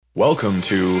Welcome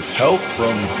to Help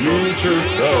from Future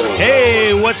Self.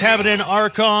 Hey, what's happening,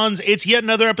 Archons? It's yet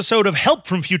another episode of Help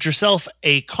from Future Self,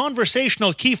 a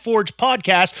conversational Keyforge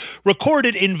podcast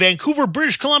recorded in Vancouver,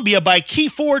 British Columbia by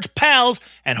Keyforge pals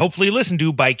and hopefully listened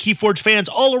to by Keyforge fans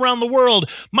all around the world.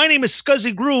 My name is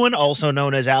Scuzzy Gruen, also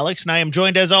known as Alex, and I am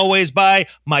joined as always by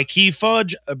my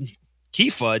Keyforge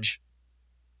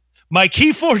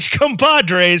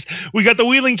compadres. We got the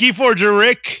Wheeling Keyforger,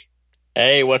 Rick.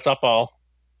 Hey, what's up, all?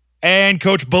 And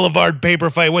Coach Boulevard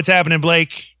Paper Fight. What's happening,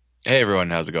 Blake? Hey,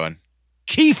 everyone. How's it going?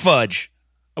 Key Fudge.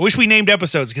 I wish we named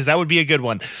episodes because that would be a good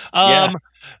one.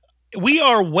 We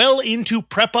are well into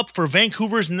prep up for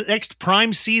Vancouver's next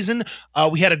Prime season.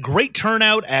 We had a great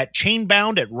turnout at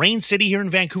Chainbound at Rain City here in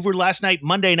Vancouver last night,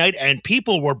 Monday night, and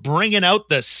people were bringing out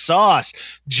the sauce.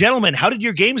 Gentlemen, how did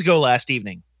your games go last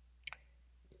evening?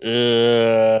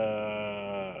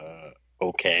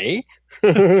 Okay.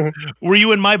 Were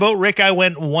you in my boat, Rick? I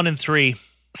went 1-3.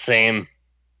 Same.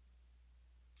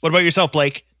 What about yourself,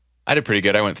 Blake? I did pretty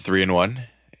good. I went 3-1.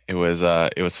 It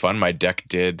was fun. My deck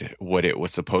did what it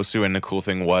was supposed to, and the cool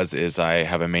thing is I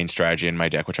have a main strategy in my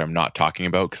deck, which I'm not talking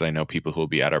about because I know people who will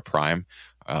be at our Prime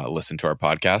listen to our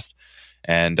podcast,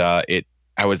 and I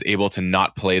was able to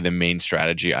not play the main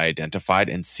strategy I identified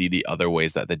and see the other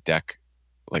ways that the deck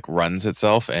runs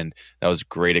itself, and that was a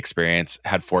great experience.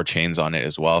 Had 4 chains on it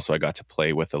as well, so I got to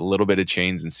play with a little bit of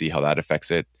chains and see how that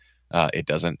affects it. It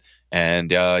doesn't,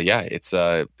 and it's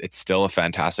still a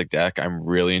fantastic deck. I'm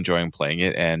really enjoying playing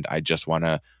it, and I just want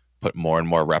to put more and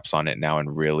more reps on it now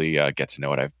and really get to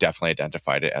know it. I've definitely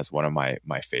identified it as one of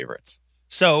my favorites.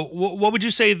 So, what would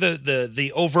you say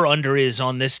the over under is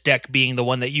on this deck being the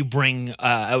one that you bring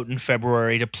out in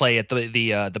February to play at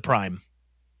the Prime?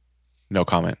 No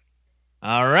comment.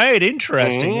 All right,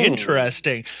 interesting.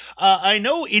 I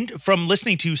know from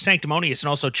listening to Sanctimonious and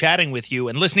also chatting with you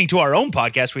and listening to our own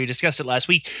podcast where you discussed it last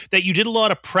week that you did a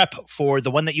lot of prep for the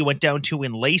one that you went down to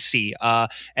in Lacey,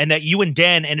 and that you and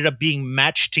Dan ended up being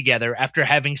matched together after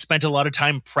having spent a lot of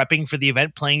time prepping for the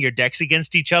event, playing your decks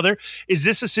against each other. Is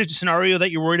this a scenario that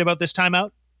you're worried about this time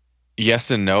out? Yes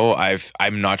and no.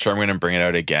 I'm not sure I'm going to bring it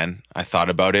out again. I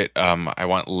thought about it. I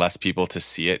want less people to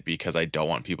see it because I don't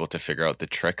want people to figure out the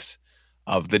tricks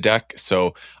of the deck.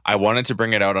 So I wanted to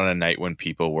bring it out on a night when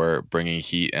people were bringing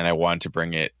heat, and I wanted to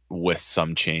bring it with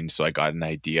some change. So I got an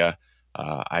idea.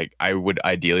 I would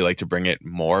ideally like to bring it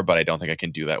more, but I don't think I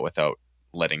can do that without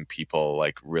letting people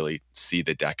really see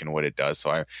the deck and what it does.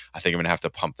 So I think I'm going to have to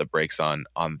pump the brakes on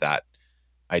that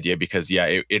idea because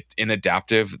it in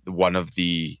adaptive, one of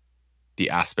the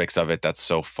aspects of it that's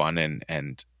so fun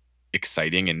and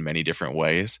exciting in many different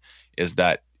ways is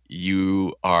that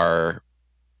you are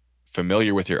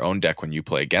familiar with your own deck when you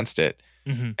play against it,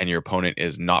 and your opponent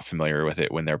is not familiar with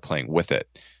it when they're playing with it.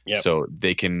 Yep. So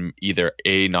they can either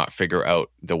A, not figure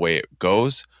out the way it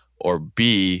goes, or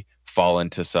B, fall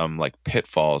into some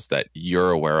pitfalls that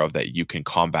you're aware of that you can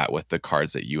combat with the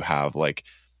cards that you have. Let's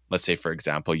say, for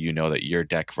example, you know that your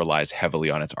deck relies heavily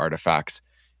on its artifacts.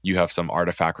 You have some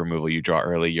artifact removal you draw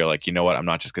early. You're like, you know what? I'm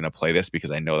not just going to play this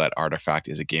because I know that artifact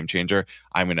is a game changer.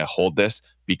 I'm going to hold this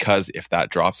because if that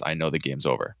drops, I know the game's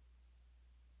over.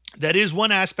 That is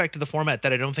one aspect of the format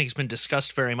that I don't think has been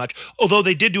discussed very much, although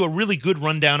they did do a really good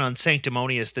rundown on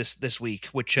Sanctimonious this week,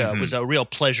 which was a real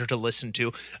pleasure to listen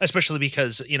to, especially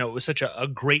because, it was such a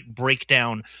great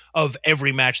breakdown of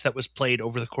every match that was played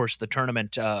over the course of the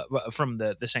tournament from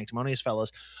the Sanctimonious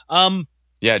fellas.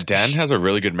 Yeah, Dan has a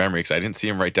really good memory because I didn't see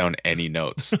him write down any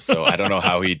notes. So I don't know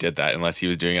how he did that unless he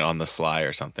was doing it on the sly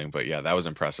or something. But yeah, that was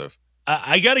impressive.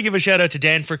 I got to give a shout out to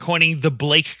Dan for coining the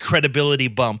Blake credibility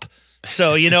bump.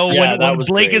 So, when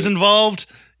Blake is involved,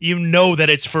 you know that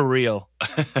it's for real.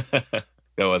 That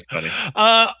was funny.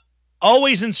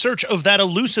 Always in search of that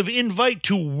elusive invite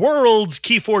to Worlds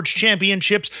Keyforge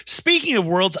Championships. Speaking of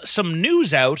Worlds, some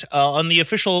news out on the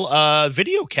official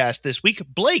video cast this week.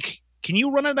 Blake, can you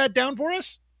run that down for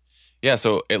us? Yeah,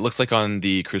 so it looks like on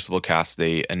the Crucible cast,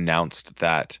 they announced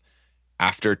that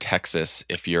after Texas,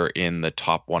 if you're in the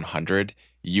top 100,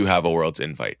 you have a Worlds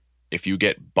invite. If you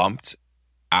get bumped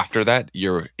after that,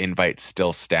 your invite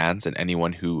still stands, and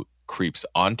anyone who creeps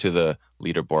onto the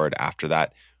leaderboard after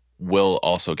that will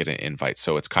also get an invite.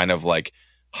 So it's kind of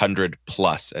 100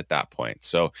 plus at that point.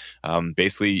 So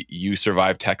basically, you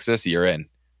survive Texas, you're in,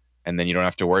 and then you don't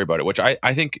have to worry about it, which I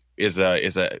think is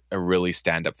a really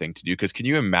stand-up thing to do. Because can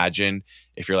you imagine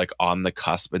if you're on the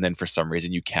cusp and then for some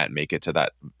reason you can't make it to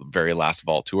that very last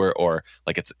Vault Tour, or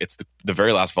it's the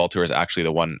very last Vault Tour is actually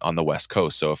the one on the West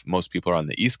Coast. So if most people are on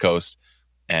the East Coast,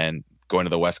 and going to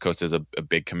the West Coast is a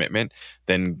big commitment,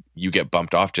 then you get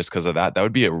bumped off just because of that. That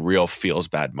would be a real feels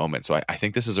bad moment. So I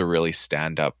think this is a really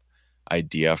stand-up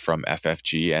idea from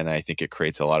FFG, and I think it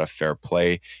creates a lot of fair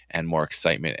play and more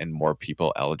excitement and more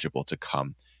people eligible to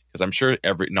come. Because I'm sure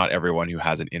not everyone who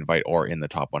has an invite or in the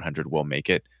top 100 will make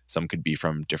it. Some could be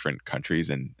from different countries,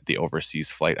 and the overseas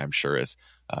flight, I'm sure, is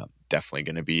definitely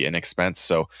going to be an expense.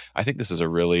 So I think this is a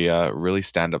really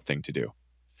stand-up thing to do.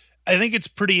 I think it's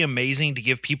pretty amazing to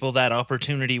give people that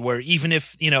opportunity where even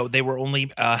if, they were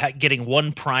only getting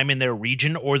one prime in their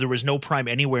region or there was no prime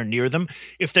anywhere near them,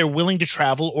 if they're willing to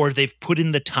travel or they've put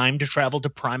in the time to travel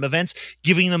to prime events,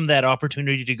 giving them that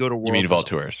opportunity to go to World. You mean Vault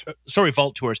Tours?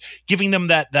 Vault Tours. Giving them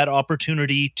that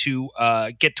opportunity to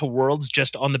get to Worlds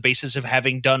just on the basis of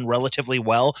having done relatively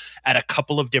well at a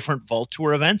couple of different Vault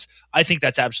Tour events. I think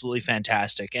that's absolutely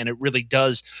fantastic. And it really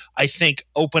does, I think,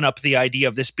 open up the idea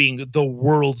of this being the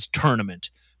World's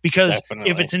tournament, because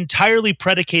Definitely. If it's entirely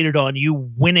predicated on you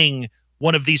winning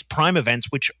one of these prime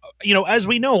events, which as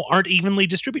we know aren't evenly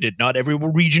distributed, not every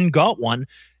region got one,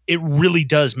 it really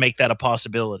does make that a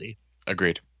possibility.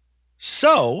 Agreed.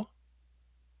 So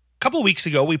a couple of weeks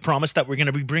ago we promised that we're going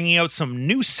to be bringing out some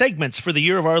new segments for the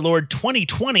year of our Lord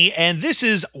 2020, and this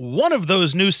is one of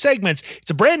those new segments. It's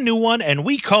a brand new one, and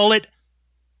we call it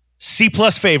C+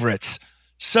 favorites.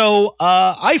 So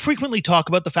I frequently talk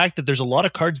about the fact that there's a lot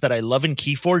of cards that I love in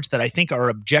Keyforge that I think are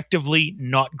objectively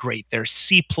not great. They're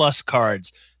C+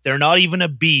 cards. They're not even a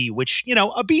B, which,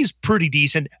 a B is pretty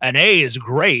decent. An A is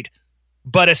great.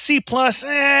 But a C+,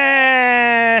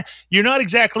 you're not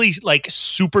exactly like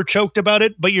super choked about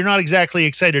it, but you're not exactly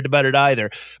excited about it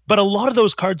either. But a lot of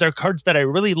those cards are cards that I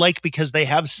really like because they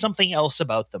have something else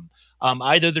about them.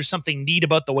 Either there's something neat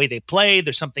about the way they play,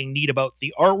 there's something neat about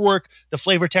the artwork, the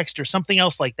flavor text, or something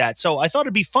else like that. So I thought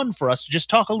it'd be fun for us to just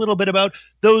talk a little bit about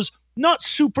those not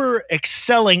super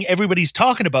excelling, everybody's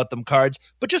talking about them cards,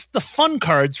 but just the fun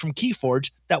cards from Keyforge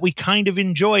that we kind of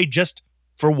enjoy just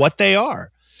for what they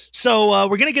are. So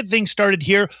we're going to get things started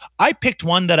here. I picked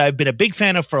one that I've been a big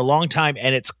fan of for a long time,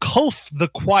 and it's Kulf the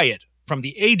Quiet from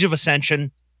the Age of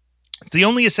Ascension. It's the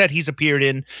only set he's appeared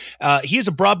in. He is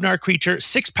a Brobnar creature,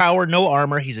 6 power, no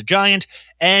armor. He's a giant,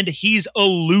 and he's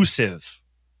elusive.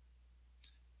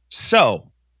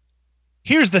 So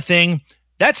here's the thing.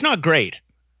 That's not great.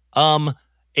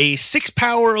 A 6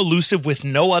 power elusive with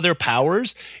no other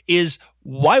powers is,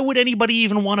 why would anybody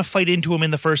even want to fight into him in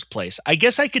the first place? I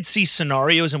guess I could see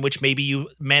scenarios in which maybe you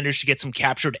manage to get some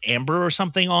captured amber or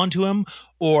something onto him,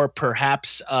 or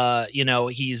perhaps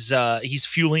he's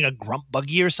fueling a grump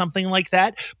buggy or something like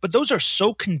that. But those are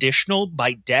so conditional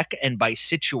by deck and by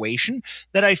situation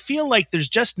that I feel like there's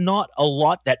just not a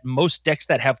lot that most decks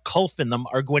that have Kulf in them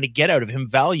are going to get out of him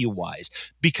value-wise,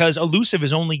 because elusive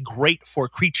is only great for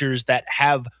creatures that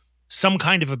have some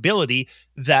kind of ability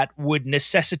that would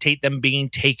necessitate them being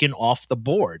taken off the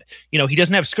board. He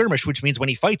doesn't have skirmish, which means when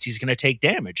he fights, he's going to take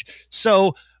damage.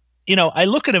 So, I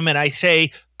look at him and I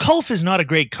say, Kulf is not a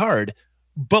great card.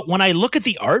 But when I look at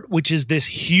the art, which is this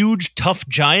huge, tough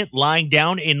giant lying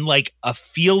down in like a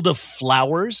field of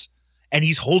flowers, and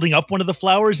he's holding up one of the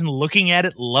flowers and looking at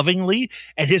it lovingly,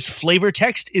 and his flavor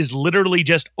text is literally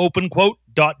just open quote, ...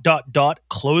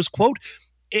 close quote.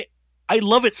 I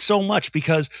love it so much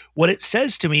because what it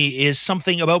says to me is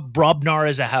something about Brobnar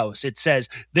as a house. It says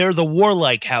they're the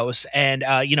warlike house, and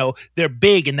they're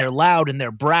big and they're loud and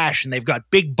they're brash and they've got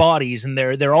big bodies and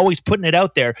they're always putting it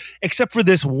out there. Except for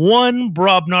this one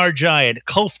Brobnar giant,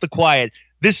 Kulf the Quiet.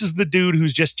 This is the dude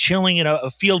who's just chilling in a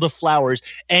field of flowers,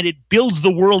 and it builds the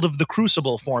world of the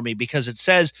Crucible for me because it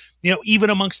says, even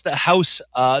amongst the house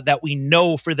that we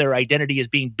know for their identity as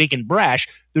being big and brash,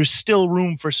 there's still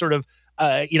room for sort of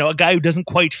a guy who doesn't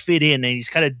quite fit in, and he's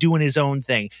kind of doing his own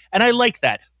thing. And I like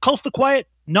that. Kulf the Quiet,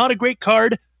 not a great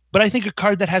card, but I think a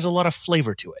card that has a lot of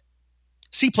flavor to it.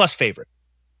 C+ favorite.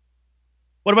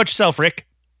 What about yourself, Rick?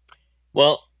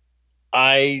 Well,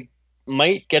 I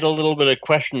might get a little bit of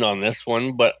question on this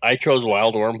one, but I chose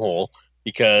Wild Wormhole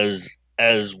because,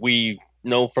 as we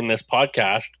know from this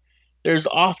podcast, there's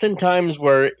often times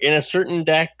where in a certain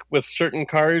deck with certain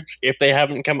cards, if they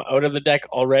haven't come out of the deck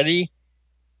already,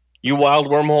 you Wild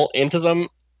Wormhole into them,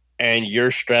 and your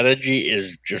strategy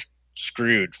is just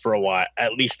screwed for a while,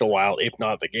 at least a while, if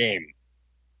not the game.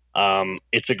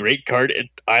 It's a great card.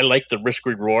 I like the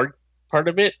risk-reward part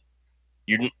of it.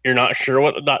 You're not sure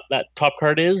what that top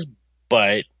card is,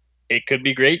 but it could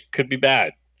be great, could be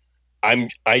bad. I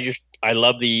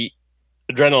love the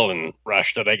adrenaline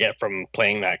rush that I get from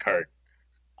playing that card.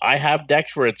 I have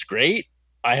decks where it's great.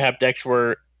 I have decks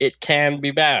where it can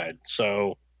be bad.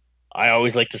 So I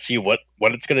always like to see what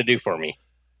it's going to do for me.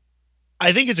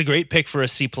 I think it's a great pick for a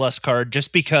C+ card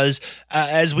just because,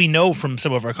 as we know from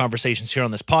some of our conversations here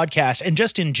on this podcast, and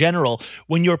just in general,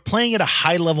 when you're playing at a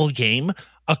high-level game,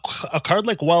 a card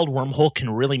like Wild Wormhole can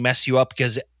really mess you up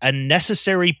because a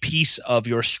necessary piece of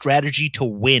your strategy to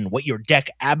win, what your deck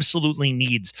absolutely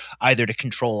needs, either to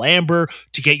control Amber,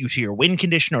 to get you to your win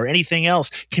condition, or anything else,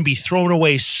 can be thrown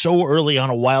away so early on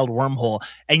a Wild Wormhole.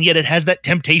 And yet it has that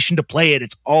temptation to play it.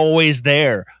 It's always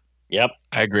there. Yep.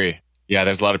 I agree. Yeah,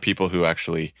 there's a lot of people who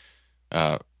actually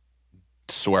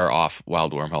swear off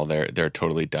Wild Wormhole. They're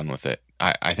totally done with it.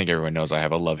 I think everyone knows I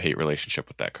have a love-hate relationship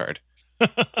with that card.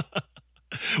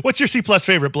 What's your C+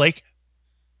 favorite, Blake?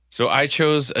 So I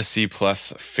chose a C+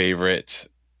 favorite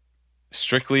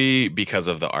strictly because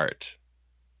of the art,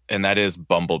 and that is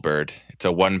Bumblebird. It's a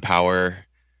 1-power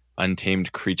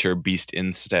untamed creature beast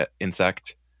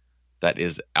insect that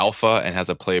is alpha and has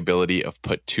a playability of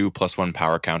put 2+1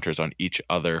 power counters on each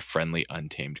other friendly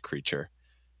untamed creature.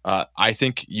 I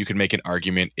think you could make an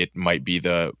argument it might be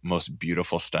the most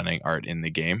beautiful, stunning art in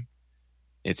the game.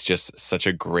 It's just such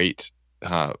a great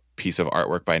piece of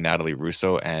artwork by Natalie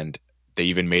Russo, and they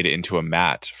even made it into a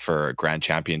mat for Grand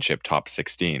Championship Top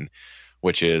 16,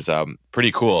 which is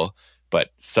pretty cool,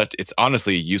 but it's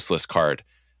honestly a useless card.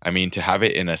 I mean, to have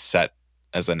it in a set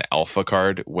as an alpha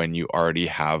card when you already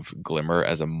have Glimmer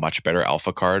as a much better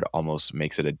alpha card almost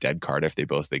makes it a dead card if they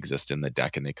both exist in the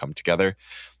deck and they come together.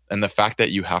 And the fact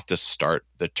that you have to start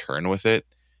the turn with it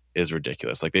is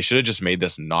ridiculous. Like, they should have just made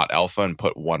this not alpha and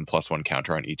put 1+1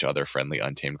 counter on each other friendly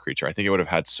untamed creature. I think it would have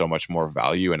had so much more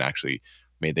value and actually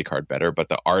made the card better. But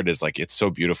the art is like, it's so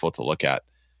beautiful to look at.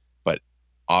 But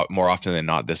more often than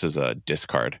not, this is a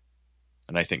discard.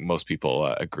 And I think most people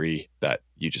agree that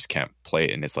you just can't play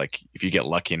it. And it's like, if you get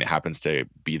lucky and it happens to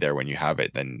be there when you have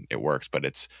it, then it works. But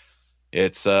it's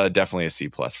definitely a C+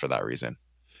 for that reason.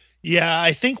 Yeah,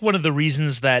 I think one of the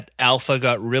reasons that Alpha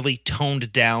got really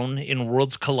toned down in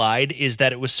Worlds Collide is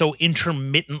that it was so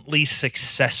intermittently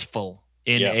successful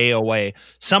in AOA.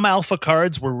 Some Alpha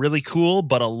cards were really cool,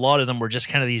 but a lot of them were just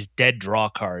kind of these dead draw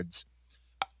cards.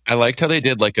 I liked how they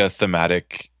did like a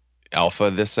thematic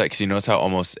Alpha this set, because you notice how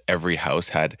almost every house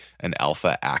had an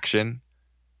Alpha action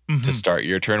to start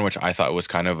your turn, which I thought was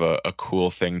kind of a cool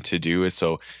thing to do. Is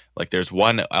so like there's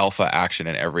one alpha action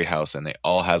in every house, and they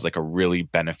all has like a really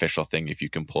beneficial thing if you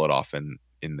can pull it off in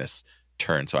this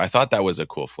turn. So I thought that was a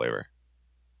cool flavor.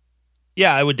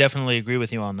 Yeah, I would definitely agree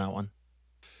with you on that one.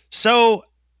 So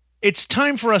it's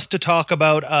time for us to talk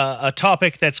about a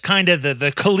topic that's kind of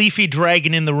the Khalifi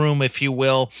dragon in the room, if you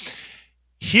will.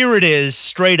 Here it is,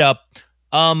 straight up.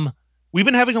 We've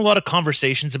been having a lot of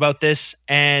conversations about this,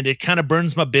 and it kind of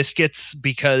burns my biscuits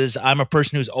because I'm a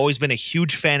person who's always been a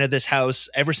huge fan of this house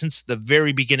ever since the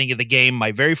very beginning of the game.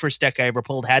 My very first deck I ever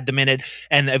pulled had them in it,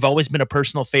 and they've always been a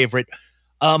personal favorite.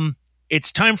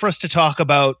 It's time for us to talk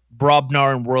about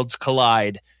Brobnar and Worlds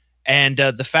Collide, and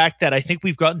the fact that I think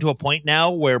we've gotten to a point now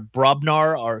where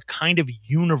Brobnar are kind of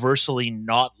universally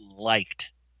not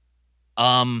liked.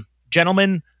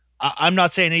 Gentlemen, I'm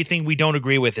not saying anything we don't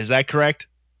agree with. Is that correct?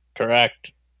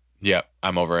 Correct. Yeah,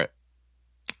 I'm over it.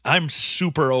 I'm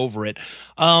super over it.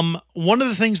 One of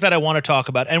the things that I want to talk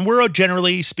about, and we're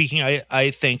generally speaking,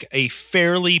 I think, a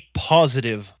fairly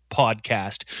positive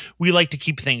podcast. We like to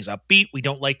keep things upbeat. We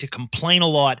don't like to complain a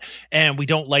lot, and we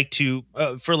don't like to,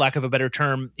 for lack of a better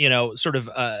term, sort of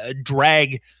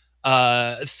drag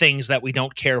things that we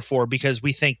don't care for, because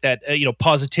we think that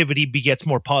positivity begets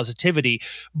more positivity.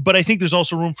 But I think there's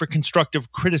also room for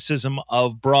constructive criticism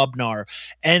of Brobnar,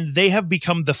 and they have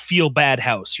become the feel bad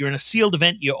house. You're in a sealed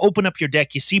event, you open up your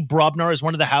deck, you see Brobnar as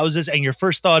one of the houses, and your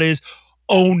first thought is,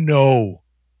 oh no,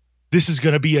 this is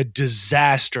going to be a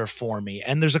disaster for me.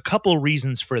 And there's a couple of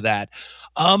reasons for that.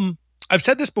 I've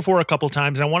said this before a couple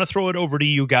times, and I want to throw it over to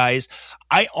you guys.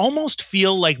 I almost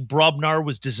feel like Brobnar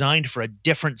was designed for a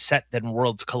different set than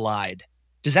Worlds Collide.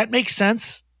 Does that make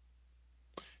sense?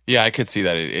 Yeah, I could see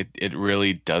that. It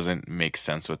really doesn't make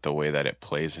sense with the way that it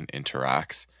plays and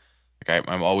interacts. Like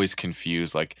I'm always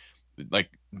confused. Like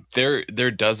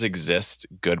there does exist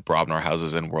good Brobnar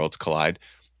houses in Worlds Collide,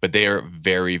 but they are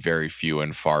very, very few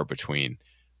and far between.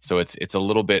 So it's a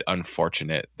little bit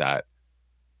unfortunate that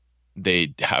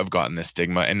they have gotten this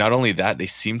stigma. And not only that, they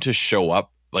seem to show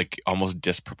up like almost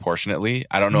disproportionately.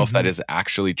 I don't know if that is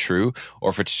actually true, or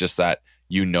if it's just that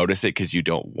you notice it because you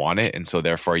don't want it, and so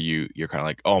therefore you're kind of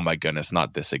like, oh my goodness,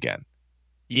 not this again.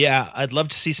 Yeah, I'd love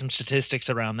to see some statistics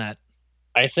around that.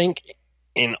 I think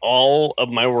in all of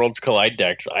my Worlds Collide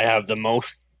decks, I have the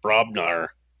most Brobnar,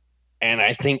 and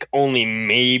I think only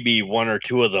maybe one or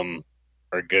two of them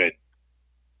are good.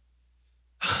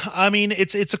 I mean,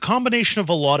 it's a combination of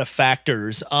a lot of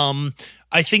factors.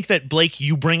 I think that, Blake,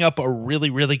 you bring up a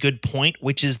really, really good point,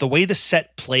 which is the way the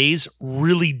set plays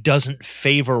really doesn't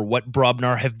favor what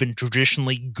Brobnar have been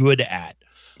traditionally good at.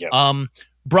 Yep.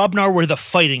 Brobnar were the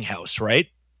fighting house, right?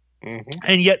 Mm-hmm.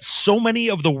 And yet so many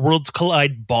of the Worlds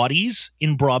Collide bodies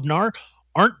in Brobnar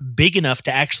aren't big enough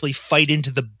to actually fight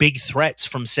into the big threats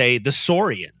from, say, the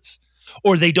Saurians.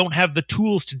 Or they don't have the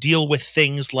tools to deal with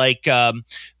things like the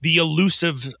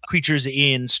elusive creatures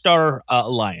in Star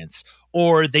Alliance.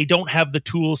 Or they don't have the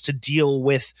tools to deal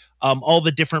with all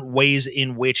the different ways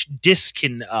in which Dis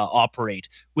can operate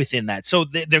within that. So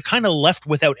they're kind of left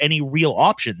without any real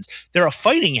options. They're a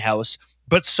fighting house,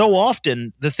 but so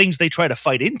often the things they try to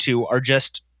fight into are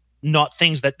just not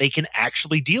things that they can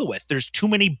actually deal with. There's too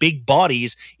many big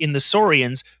bodies in the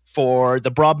Saurians for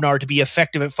the Brobnar to be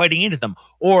effective at fighting into them.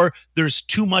 Or there's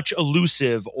too much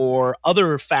elusive or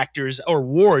other factors or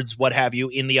wards, what have you,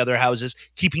 in the other houses,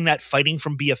 keeping that fighting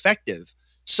from be effective.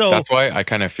 So that's why I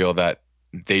kind of feel that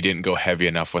they didn't go heavy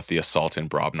enough with the assault in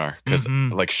Brobnar. Because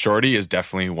like Shorty is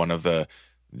definitely one of the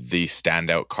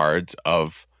standout cards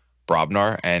of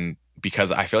Brobnar. And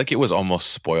because I feel like it was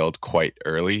almost spoiled quite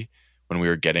early when we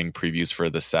were getting previews for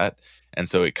the set. And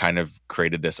so it kind of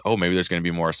created this, oh, maybe there's going to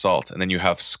be more assault. And then you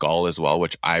have Skull as well,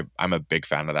 which I'm a big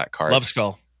fan of that card. Love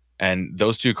Skull. And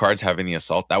those two cards having the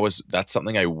assault, that's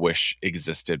something I wish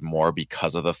existed more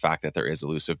because of the fact that there is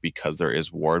elusive, because there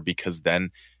is ward, because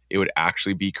then it would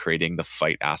actually be creating the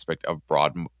fight aspect of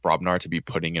Brobnar to be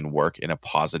putting in work in a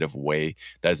positive way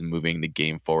that is moving the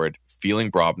game forward, feeling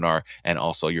Brobnar, and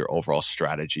also your overall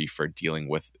strategy for dealing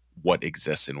with what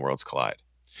exists in Worlds Collide.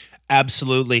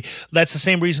 Absolutely. That's the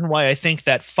same reason why I think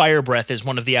that Fire Breath is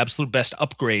one of the absolute best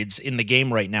upgrades in the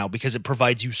game right now, because it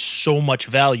provides you so much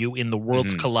value in the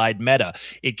Worlds Collide meta.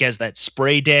 It gets that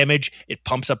spray damage, it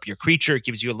pumps up your creature, it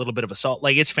gives you a little bit of assault.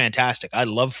 Like, it's fantastic. I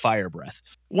love Fire Breath.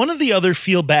 One of the other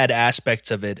feel-bad aspects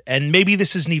of it, and maybe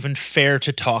this isn't even fair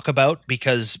to talk about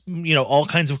because, you know, all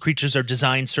kinds of creatures are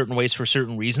designed certain ways for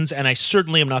certain reasons, and I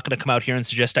certainly am not going to come out here and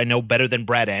suggest I know better than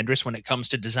Brad Andrus when it comes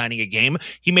to designing a game.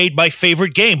 He made my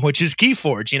favorite game, which is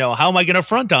Keyforge. You know, how am I going to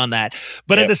front on that?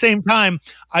 But at the same time,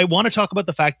 I want to talk about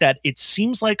the fact that it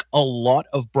seems like a lot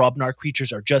of Brobnar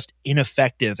creatures are just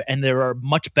ineffective, and there are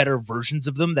much better versions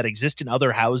of them that exist in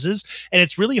other houses, and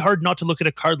it's really hard not to look at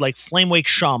a card like Flamewake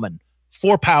Shaman.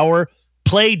 4 power,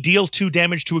 play, deal 2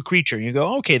 damage to a creature. And you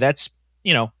go, okay, that's,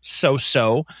 you know,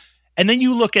 so-so. And then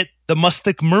you look at the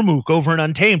Musthik Murmook over in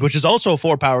Untamed, which is also a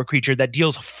 4 power creature that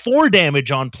deals 4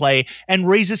 damage on play and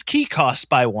raises key costs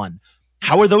by 1.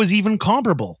 How are those even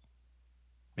comparable?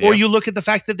 Yep. Or you look at the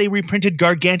fact that they reprinted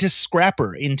Gargantus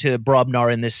Scrapper into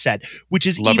Brobnar in this set, which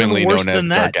is lovingly even worse known as than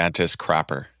that. Gargantus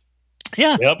Crapper.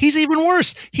 Yeah, He's even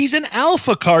worse. He's an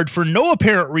alpha card for no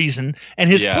apparent reason, and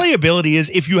his playability is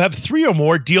if you have 3 or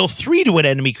more, deal 3 to an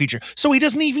enemy creature. So he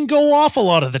doesn't even go off a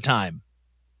lot of the time.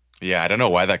 Yeah, I don't know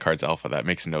why that card's alpha. That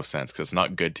makes no sense because it's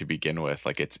not good to begin with.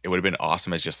 Like it would have been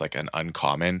awesome as just like an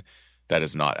uncommon that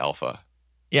is not alpha.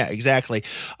 Yeah, exactly.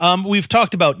 We've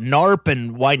talked about NARP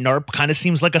and why NARP kind of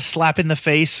seems like a slap in the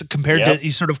face compared to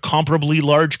these sort of comparably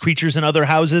large creatures in other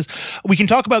houses. We can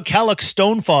talk about Kalak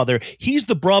Stonefather. He's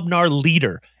the Brobnar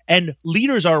leader, and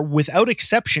leaders are, without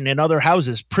exception, in other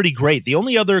houses pretty great. The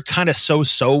only other kind of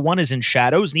so-so one is in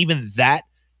Shadows, and even that,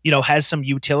 you know, has some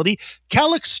utility.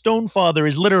 Kalak Stonefather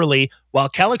is literally, while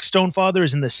Kalak Stonefather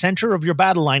is in the center of your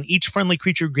battle line, each friendly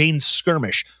creature gains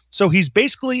skirmish. So he's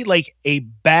basically like a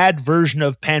bad version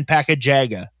of Panpaka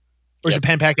Jaga. Or is it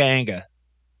Panpaka Anga?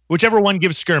 Whichever one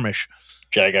gives skirmish.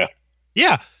 Jaga.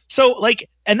 Yeah. So, like,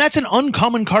 and that's an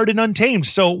uncommon card in Untamed.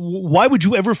 So why would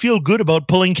you ever feel good about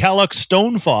pulling Kalak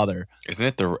Stonefather?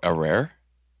 Isn't it a rare?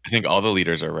 I think all the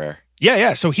leaders are rare.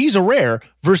 Yeah. So he's a rare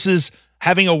versus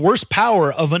having a worse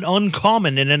power of an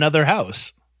uncommon in another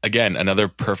house. Again, another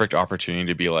perfect opportunity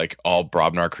to be like all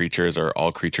Brobnar creatures or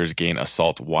all creatures gain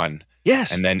assault 1.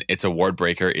 Yes. And then it's a ward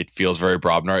breaker. It feels very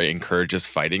Brobnar. It encourages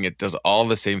fighting. It does all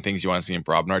the same things you want to see in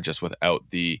Brobnar, just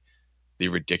without the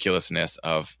ridiculousness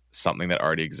of something that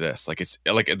already exists. Like it's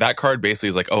like that card basically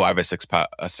is like, oh, I have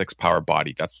a 6 power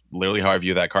body. That's literally how I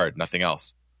view that card. Nothing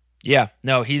else. Yeah,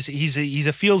 no, he's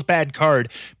a feels bad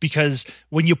card because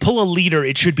when you pull a leader,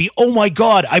 it should be, oh my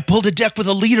God, I pulled a deck with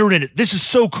a leader in it. This is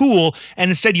so cool. And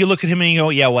instead you look at him and you go,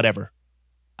 yeah, whatever.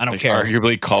 I don't care.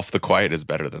 Arguably, Kulf the Quiet is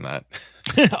better than that.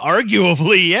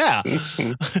 Arguably, yeah.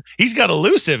 He's got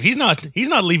elusive. He's not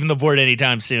leaving the board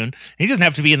anytime soon. He doesn't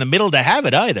have to be in the middle to have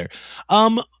it either.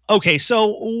 Okay,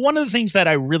 so one of the things that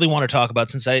I really want to talk about,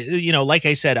 since like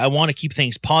I said, I want to keep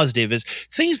things positive, is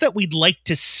things that we'd like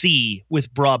to see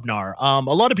with Brobnar. A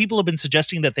lot of people have been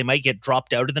suggesting that they might get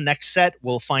dropped out of the next set.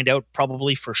 We'll find out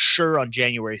probably for sure on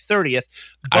January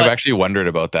 30th. I've actually wondered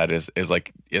about that. Is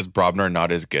Brobnar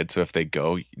not as good? So if they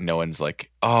go, no one's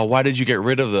like, oh, why did you get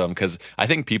rid of them? Because I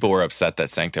think people were upset that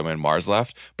Sanctum and Mars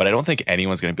left, but I don't think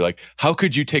anyone's going to be like, how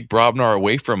could you take Brobnar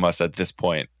away from us at this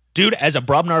point? Dude, as a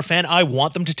Brobnar fan, I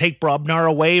want them to take Brobnar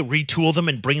away, retool them,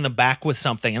 and bring them back with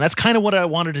something. And that's kind of what I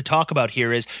wanted to talk about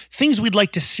here is things we'd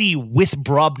like to see with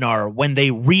Brobnar when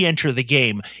they re-enter the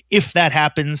game. If that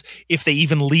happens, if they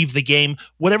even leave the game,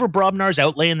 whatever Brobnar's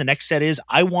outlay in the next set is,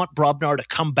 I want Brobnar to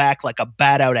come back like a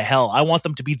bat out of hell. I want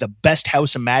them to be the best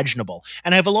house imaginable.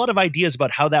 And I have a lot of ideas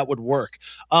about how that would work.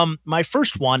 My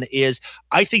first one is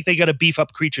I think they got to beef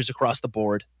up creatures across the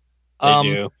board. They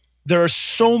do. There are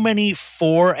so many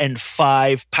 4 and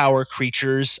 5 power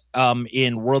creatures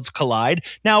in Worlds Collide.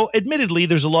 Now, admittedly,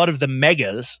 there's a lot of the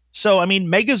megas. So, I mean,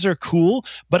 megas are cool,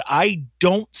 but I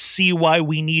don't see why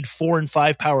we need 4 and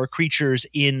 5 power creatures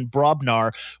in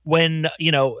Brobnar when,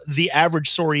 the average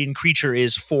Saurian creature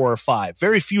is 4 or 5.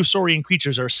 Very few Saurian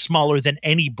creatures are smaller than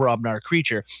any Brobnar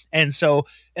creature. And so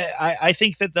I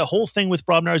think that the whole thing with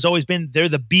Brobnar has always been they're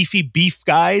the beefy beef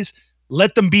guys.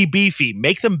 Let them be beefy.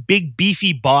 Make them big,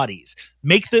 beefy bodies.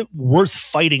 Make it worth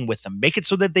fighting with them. Make it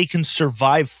so that they can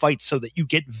survive fights so that you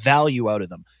get value out of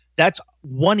them. That's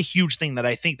one huge thing that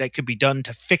I think that could be done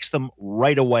to fix them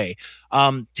right away.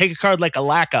 Take a card like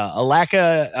Alaka.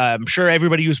 Alaka, I'm sure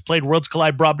everybody who's played Worlds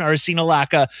Collide Brobnar has seen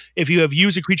Alaka. If you have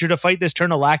used a creature to fight this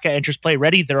turn, Alaka enters play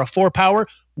ready. They're a 4 power.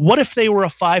 What if they were a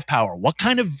 5 power? What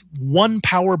kind of 1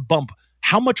 power bump?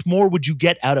 How much more would you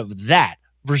get out of that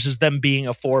versus them being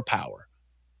a 4 power?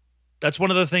 That's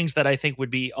one of the things that I think would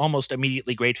be almost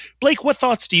immediately great. Blake, what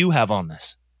thoughts do you have on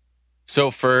this? So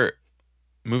for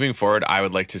moving forward, I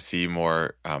would like to see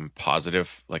more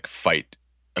positive like fight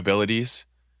abilities,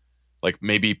 like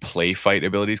maybe play fight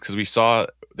abilities, because we saw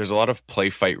there's a lot of play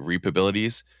fight reap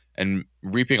abilities, and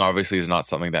reaping obviously is not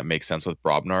something that makes sense with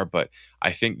Brobnar, but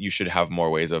I think you should have more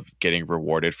ways of getting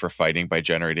rewarded for fighting by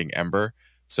generating Ember.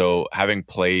 So having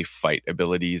play fight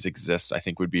abilities exist, I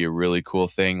think would be a really cool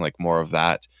thing, like more of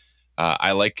that.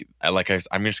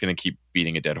 I'm just going to keep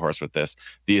beating a dead horse with this.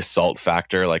 The assault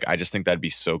factor, like I just think that'd be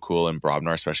so cool in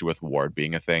Brobnar, especially with ward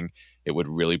being a thing. It would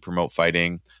really promote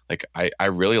fighting. Like I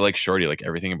really like Shorty, like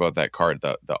everything about that card,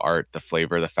 the art, the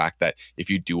flavor, the fact that if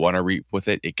you do want to reap with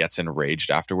it, it gets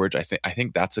enraged afterwards. I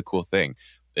think that's a cool thing,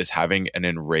 is having an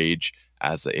enrage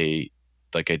as a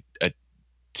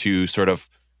to sort of,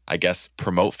 I guess,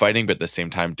 promote fighting, but at the same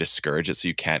time discourage it so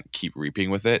you can't keep reaping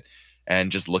with it.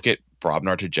 And just look at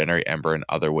Brobnar to generate Ember in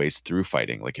other ways through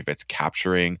fighting. Like if it's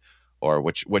capturing, or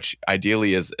which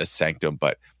ideally is a Sanctum,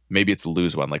 but maybe it's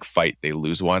lose one, like fight, they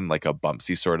lose one, like a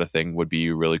Bumpsy sort of thing would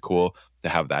be really cool to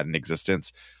have that in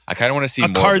existence. I kind of want to see a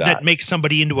more card of that makes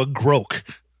somebody into a Groke.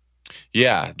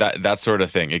 Yeah, that sort of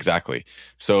thing. Exactly.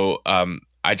 So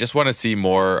I just want to see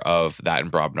more of that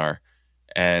in Brobnar.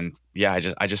 And yeah,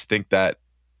 I just think that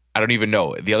I don't even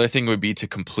know. The other thing would be to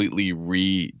completely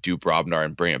redo Brobnar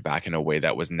and bring it back in a way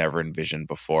that was never envisioned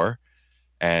before.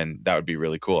 And that would be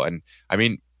really cool. And I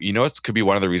mean, it could be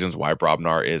one of the reasons why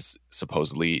Brobnar is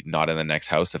supposedly not in the next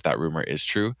house, if that rumor is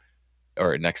true,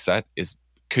 or next set,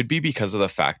 could be because of the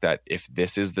fact that if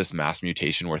this is this mass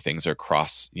mutation where things are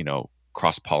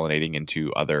cross-pollinating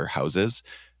into other houses,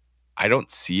 I don't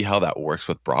see how that works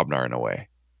with Brobnar in a way.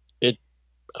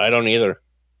 I don't either.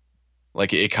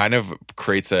 Like it kind of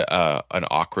creates an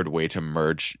awkward way to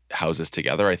merge houses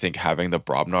together. I think having the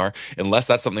Brobnar, unless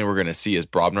that's something we're going to see, is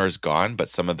Brobnar is gone, but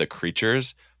some of the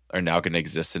creatures are now going to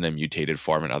exist in a mutated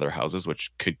form in other houses,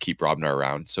 which could keep Brobnar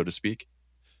around, so to speak.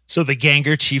 So the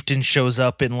Ganger Chieftain shows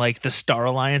up in like the Star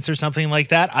Alliance or something like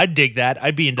that. I'd dig that.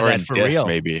 I'd be into that for real.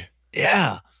 Maybe.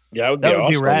 Yeah. Yeah, that would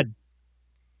be rad.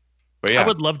 But yeah, I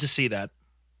would love to see that.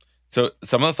 So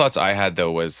some of the thoughts I had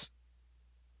though was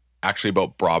actually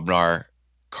about Brobnar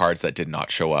cards that did not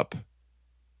show up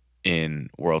in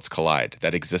Worlds Collide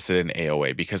that existed in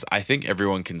AOA, because I think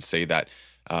everyone can say that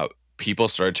people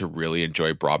started to really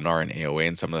enjoy Brobnar in AOA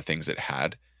and some of the things it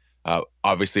had.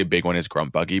 Obviously, a big one is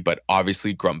Grunt Buggy, but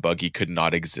obviously Grunt Buggy could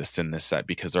not exist in this set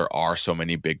because there are so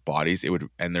many big bodies.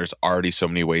 And there's already so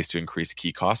many ways to increase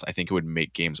key costs. I think it would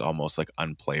make games almost like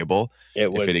unplayable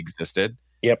if it existed.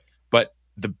 Yep. But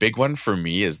the big one for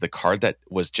me is the card that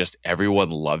was just everyone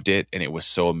loved it and it was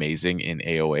so amazing in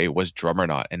AOA was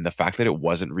Drummernaut. And the fact that it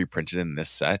wasn't reprinted in this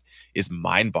set is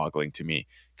mind-boggling to me,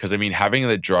 Because I mean, having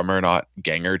the Drummernaut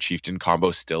Ganger Chieftain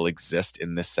combo still exist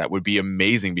in this set would be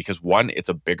amazing because one, it's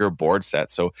a bigger board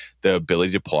set, so the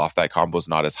ability to pull off that combo is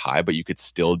not as high, but you could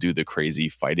still do the crazy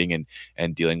fighting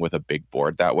and dealing with a big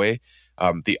board that way.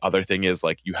 The other thing is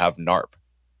like you have NARP.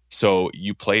 So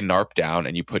you play NARP down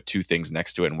and you put two things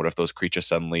next to it. And what if those creatures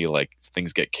suddenly like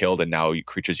things get killed and now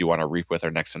creatures you want to reap with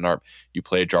are next to NARP? You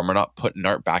play a Drummernaut, put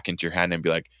NARP back into your hand and be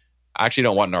like, I actually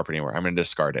don't want NARP anymore. I'm going to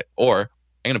discard it. Or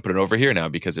I'm going to put it over here now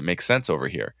because it makes sense over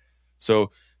here. So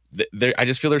I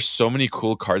just feel there's so many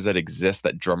cool cards that exist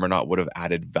that Drummernaut would have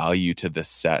added value to this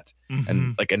set.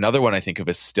 And like another one I think of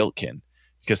is Stiltkin.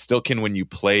 Because Stiltkin, when you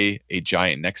play a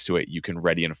giant next to it, you can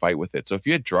ready and fight with it. So if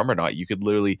you had Drummernaut, you could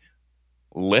literally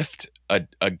lift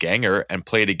a Ganger and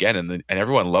play it again. And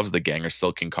everyone loves the Ganger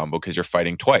Stiltkin combo because you're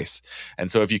fighting twice. And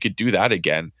so if you could do that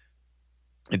again,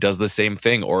 it does the same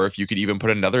thing. Or if you could even put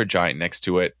another giant next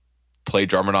to it, play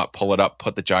Drummernaut, pull it up,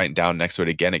 put the giant down next to it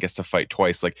again, it gets to fight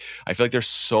twice. Like, I feel like there's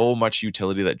so much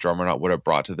utility that Drummernaut would have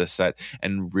brought to this set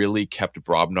and really kept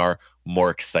Brobnar more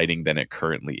exciting than it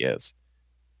currently is.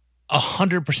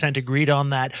 100% agreed on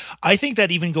that. I think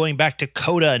that even going back to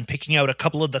Coda and picking out a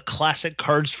couple of the classic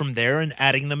cards from there and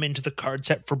adding them into the card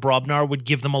set for Brobnar would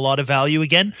give them a lot of value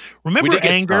again. Remember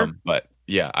Anger? But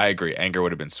yeah, I agree. Anger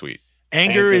would have been sweet.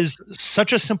 Anger is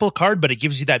such a simple card, but it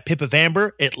gives you that Pip of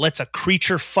Amber. It lets a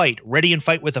creature fight, ready and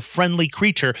fight with a friendly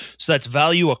creature. So that's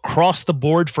value across the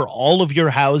board for all of your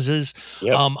houses.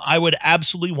 Yep. I would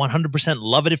absolutely 100%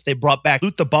 love it if they brought back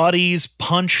Loot the Bodies,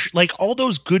 Punch, like all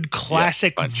those good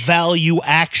classic value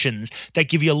actions that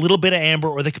give you a little bit of Amber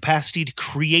or the capacity to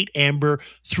create Amber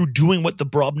through doing what the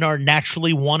Brobnar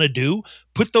naturally want to do.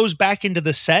 Put those back into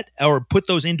the set or put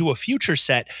those into a future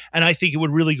set, and I think it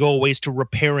would really go a ways to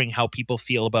repairing how people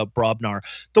feel about Brobnar.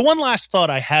 The one last thought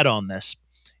I had on this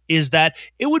is that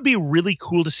it would be really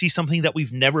cool to see something that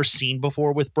we've never seen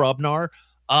before with Brobnar.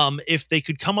 If they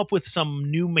could come up with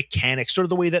some new mechanics, sort of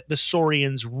the way that the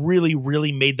Saurians really,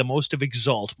 really made the most of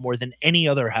Exalt more than any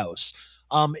other house.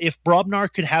 If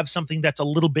Brobnar could have something that's a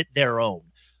little bit their own.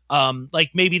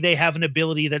 Like maybe they have an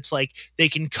ability that's like they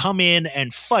can come in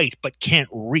and fight but can't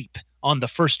reap on the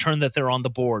first turn that they're on the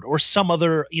board, or some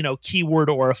other, keyword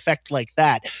or effect like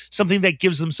that. Something that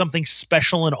gives them something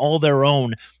special and all their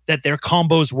own that their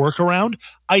combos work around.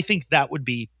 I think that would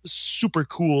be super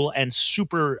cool and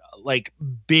super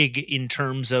big in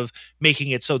terms of making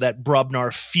it so that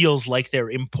Brobnar feels like they're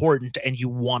important and you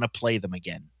want to play them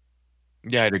again.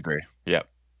 Yeah, I'd agree. Yeah.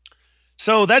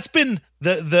 So that's been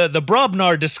the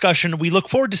Brobnar discussion. We look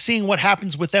forward to seeing what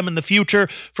happens with them in the future.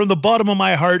 From the bottom of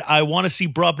my heart, I want to see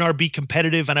Brobnar be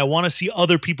competitive, and I want to see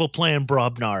other people playing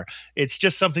Brobnar. It's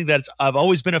just something that I've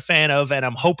always been a fan of, and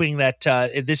I'm hoping that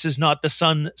this is not the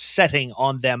sun setting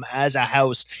on them as a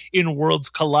house in Worlds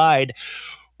Collide.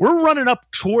 We're running up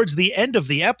towards the end of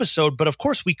the episode, but of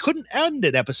course we couldn't end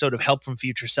an episode of Help from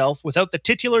Future Self without the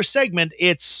titular segment.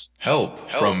 It's Help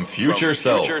from Future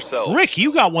Self. Rick,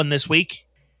 you got one this week.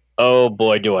 Oh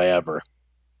boy, do I ever.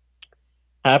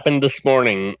 Happened this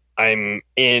morning. I'm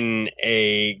in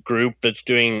a group that's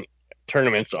doing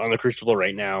tournaments on the Crucible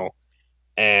right now,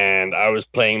 and I was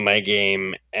playing my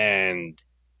game, and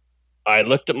I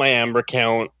looked at my Amber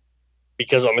count,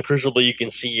 because on the Crucible you can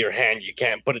see your hand. You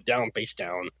can't put it down face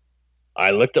down.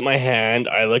 I looked at my hand.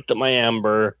 I looked at my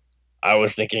Amber. I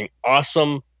was thinking,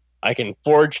 awesome. I can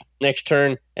forge next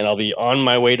turn, and I'll be on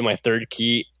my way to my third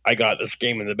key. I got this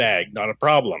game in the bag. Not a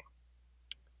problem.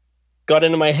 Got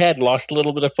into my head, lost a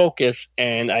little bit of focus,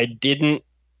 and I didn't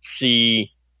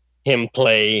see him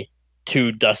play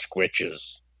 2 Dusk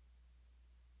Witches.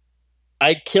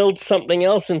 I killed something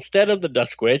else instead of the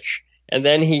Dusk Witch, and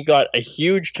then he got a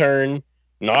huge turn,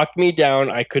 knocked me down.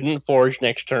 I couldn't forge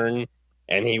next turn,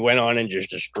 and he went on and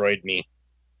just destroyed me.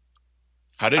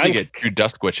 How did you get 2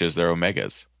 Dusk Witches? They're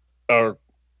Omegas. Or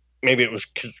maybe it was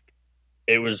because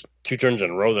it was 2 turns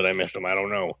in a row that I missed them. I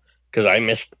don't know. Because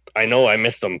I know I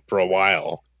missed them for a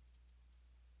while.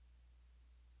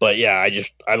 But yeah,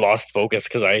 I lost focus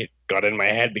because I got in my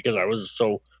head because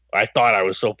I thought I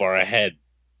was so far ahead.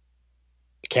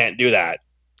 Can't do that.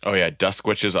 Oh yeah, Dusk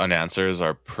Witches unanswers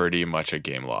are pretty much a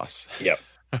game loss. Yep.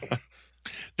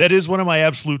 That is one of my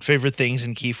absolute favorite things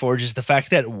in Keyforge is the fact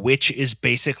that Witch is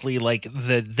basically like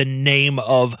the name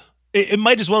of it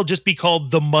might as well just be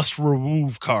called the must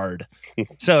remove card.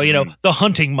 So, the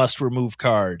hunting must remove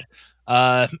card.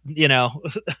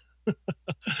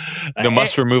 The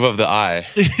must remove of the eye.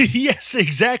 Yes,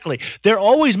 exactly. They're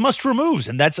always must removes,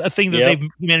 and that's a thing that Yep. they've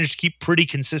managed to keep pretty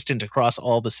consistent across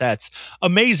all the sets.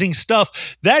 Amazing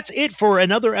stuff. That's it for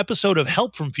another episode of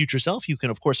Help from Future Self. You can,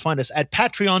 of course, find us at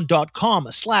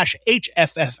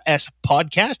patreon.com/HFFS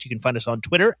podcast. You can find us on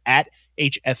Twitter at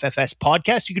HFFS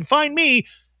podcast. You can find me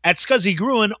at Scuzzy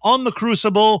Gruen on the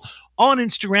Crucible, on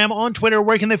Instagram, on Twitter.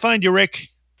 Where can they find you, Rick?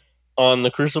 On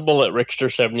the Crucible at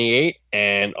Rickster78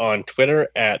 and on Twitter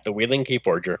at the Wheeling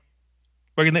Keyforger.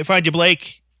 Where can they find you,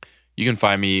 Blake? You can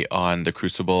find me on the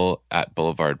Crucible at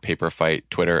Boulevard Paper Fight,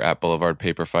 Twitter at Boulevard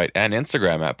Paper Fight, and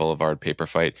Instagram at Boulevard Paper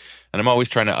Fight. And I'm always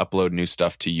trying to upload new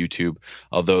stuff to YouTube,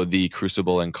 although the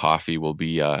Crucible and Coffee will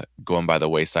be going by the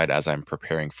wayside as I'm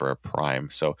preparing for a Prime.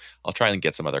 So I'll try and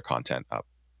get some other content up.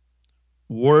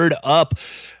 Word up.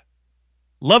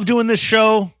 Love doing this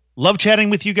show. Love chatting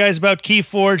with you guys about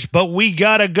Keyforge, but we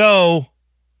gotta go.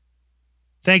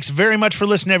 Thanks very much for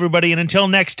listening, everybody, and until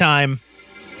next time,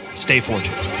 stay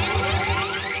forging.